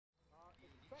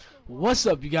What's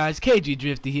up, you guys? KG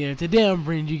Driftyyy here, and today I'm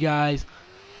bringing you guys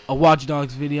a Watch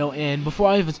Dogs video. And before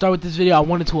I even start with this video, I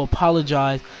wanted to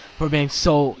apologize for being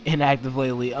so inactive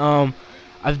lately.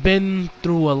 I've been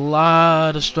through a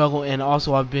lot of struggle, and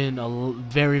also I've been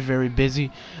very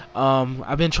busy.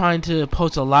 I've been trying to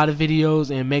post a lot of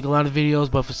videos and make a lot of videos,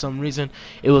 but for some reason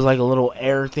it was like a little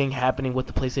error thing happening with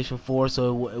the PlayStation 4,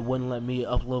 so it wouldn't let me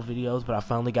upload videos. But I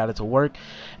finally got it to work.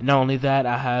 And not only that,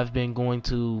 I have been going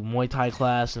to Muay Thai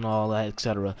class and all that,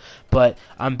 etc. But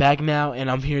I'm back now,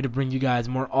 and I'm here to bring you guys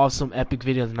more awesome, epic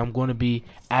videos, and I'm going to be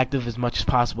active as much as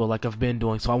possible like I've been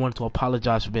doing. So I wanted to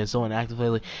apologize for being so inactive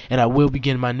lately, and I will be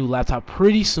getting my new laptop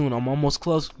pretty soon. I'm almost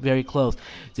close, very close.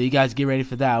 So you guys get ready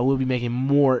for that. I will be making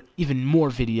even more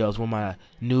videos when my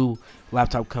new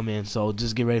laptop come in. So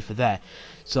just get ready for that.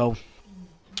 So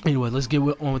anyway, let's get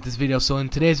on with this video. So in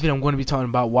today's video, I'm going to be talking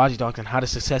about Watch Dogs and how to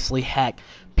successfully hack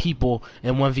people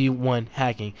in 1v1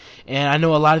 hacking. And I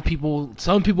know a lot of people,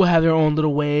 some people have their own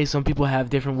little ways, some people have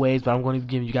different ways, but I'm going to be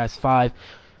giving you guys five,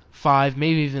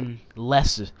 maybe even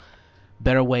less,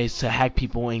 better ways to hack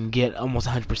people and get almost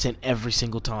 100% every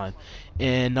single time.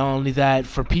 And not only that,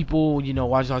 for people, you know,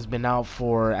 Watch Dogs been out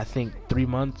for I think 3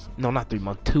 months, no, not 3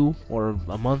 months, 2 or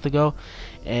a month ago,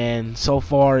 and so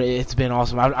far it's been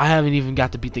awesome. I haven't even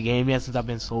got to beat the game yet since I've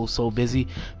been so busy,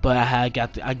 but I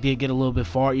did get a little bit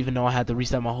far, even though I had to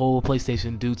reset my whole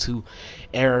PlayStation due to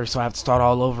errors, so I have to start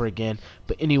all over again.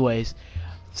 But anyways,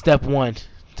 step 1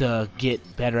 to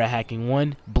get better at hacking: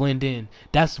 1, blend in.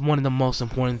 That's one of the most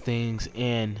important things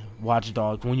in Watch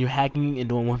Dogs. When you're hacking and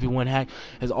doing 1v1 hack,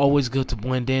 it's always good to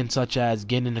blend in, such as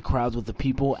getting in the crowds with the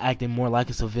people, acting more like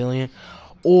a civilian,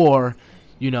 or,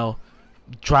 you know,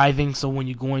 driving. So when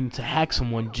you're going to hack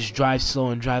someone, just drive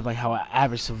slow and drive like how an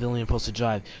average civilian is supposed to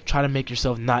drive. Try to make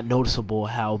yourself not noticeable,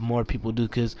 how more people do,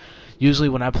 because usually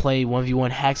when I play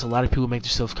 1v1 hacks, a lot of people make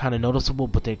themselves kind of noticeable,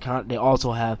 but they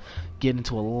also get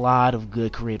into a lot of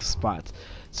good creative spots.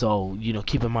 So, you know,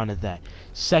 keep in mind of that.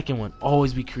 Second one,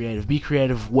 always be creative. Be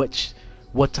creative what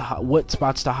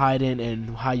spots to hide in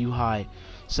and how you hide,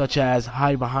 such as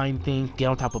hide behind things, get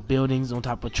on top of buildings, on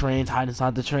top of trains, hide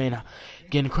inside the train,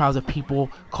 get in crowds of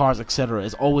people, cars, etc.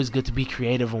 It's always good to be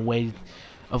creative in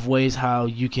ways how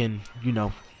you can, you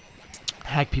know,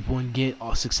 hack people and get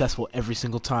successful every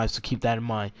single time. So keep that in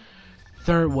mind.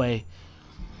 Third way,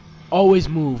 always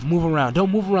move around.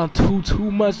 Don't move around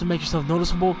too much to make yourself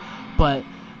noticeable, but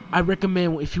I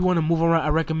recommend, if you want to move around, I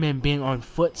recommend being on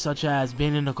foot, such as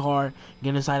being in the car,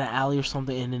 get inside an alley or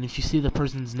something, and then if you see the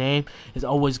person's name, it's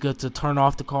always good to turn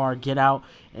off the car, get out,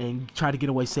 and try to get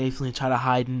away safely and try to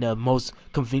hide in the most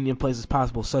convenient places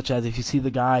possible, such as if you see the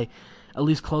guy at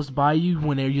least close by you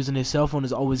when they're using their cell phone,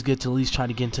 it's always good to at least try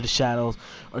to get into the shadows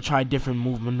or try different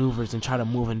maneuvers and try to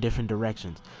move in different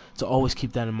directions. So always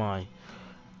keep that in mind.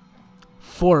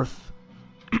 Fourth,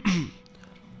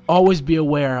 always be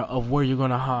aware of where you're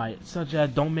going to hide, such as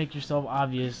don't make yourself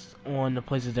obvious on the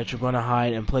places that you're going to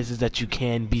hide and places that you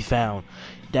can be found.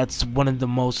 That's one of the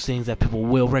most things that people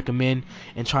will recommend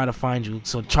and try to find you.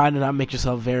 So try to not make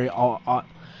yourself very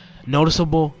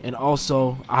noticeable and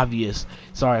also obvious.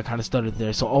 Sorry, I kind of stuttered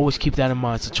there. So always keep that in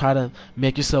mind. So try to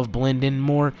make yourself blend in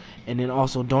more, and then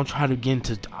also don't try to get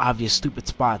into obvious stupid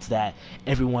spots that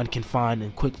everyone can find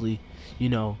and quickly, you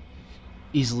know,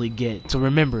 easily get. So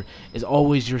remember, it's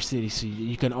always your city, so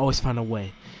you can always find a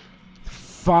way.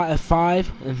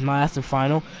 Five and last and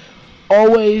final,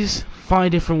 always find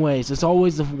different ways. It's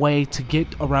always a way to get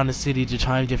around the city, to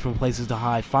try different places to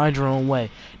hide. Find your own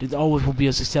way. There always will be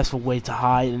a successful way to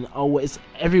hide, and always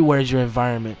everywhere is your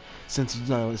environment, since, you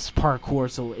know, it's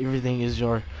parkour, so everything is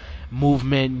your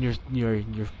movement, your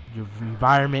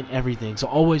environment, everything. So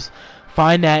always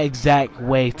find that exact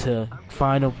way to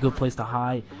find a good place to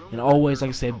hide, and always, like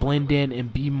I said, blend in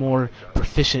and be more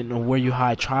proficient on where you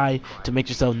hide. Try to make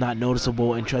yourself not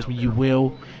noticeable, and trust me, you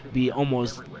will be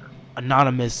almost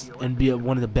anonymous and be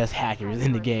one of the best hackers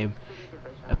in the game,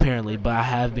 apparently. But I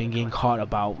have been getting caught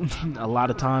about a lot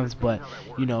of times, but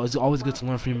you know, it's always good to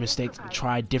learn from your mistakes and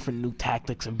try different new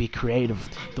tactics and be creative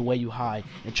the way you hide,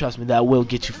 and trust me, that will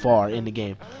get you far in the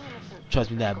game.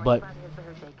 Trust me that. But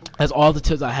that's all the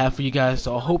tips I have for you guys.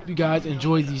 So I hope you guys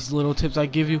enjoy these little tips I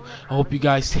give you. I hope you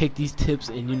guys take these tips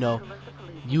and, you know,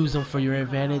 use them for your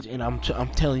advantage, and I'm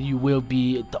telling you, will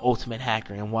be the ultimate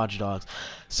hacker in Watch Dogs.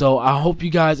 So I hope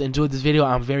you guys enjoyed this video.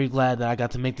 I'm very glad that I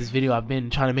got to make this video. I've been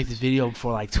trying to make this video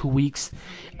for like 2 weeks.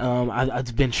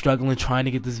 I've been struggling trying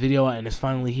to get this video, and it's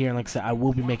finally here. And like I said, I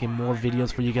will be making more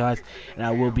videos for you guys, and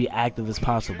I will be active as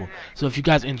possible. So if you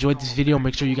guys enjoyed this video,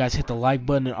 make sure you guys hit the like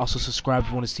button and also subscribe if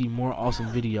you want to see more awesome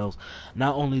videos.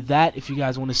 Not only that, if you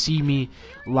guys want to see me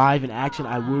live in action,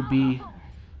 I will be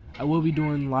I will be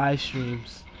doing live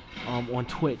streams on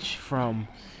Twitch from,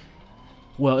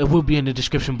 well, it will be in the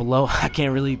description below. I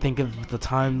can't really think of the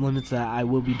time limits that I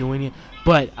will be doing it,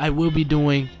 but I will be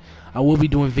doing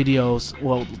videos,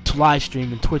 well, to live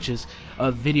stream and Twitches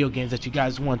of video games that you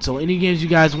guys want. So any games you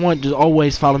guys want, just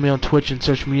always follow me on Twitch and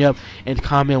search me up and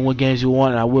comment what games you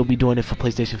want, and I will be doing it for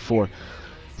PlayStation 4.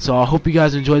 So I hope you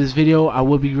guys enjoy this video. I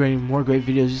will be bringing more great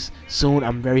videos soon.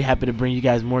 I'm very happy to bring you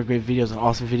guys more great videos and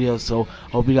awesome videos. So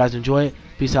I hope you guys enjoy it.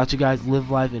 Peace out, you guys.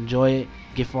 Live life, enjoy it,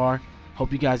 get far.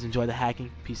 Hope you guys enjoy the hacking.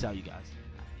 Peace out, you guys.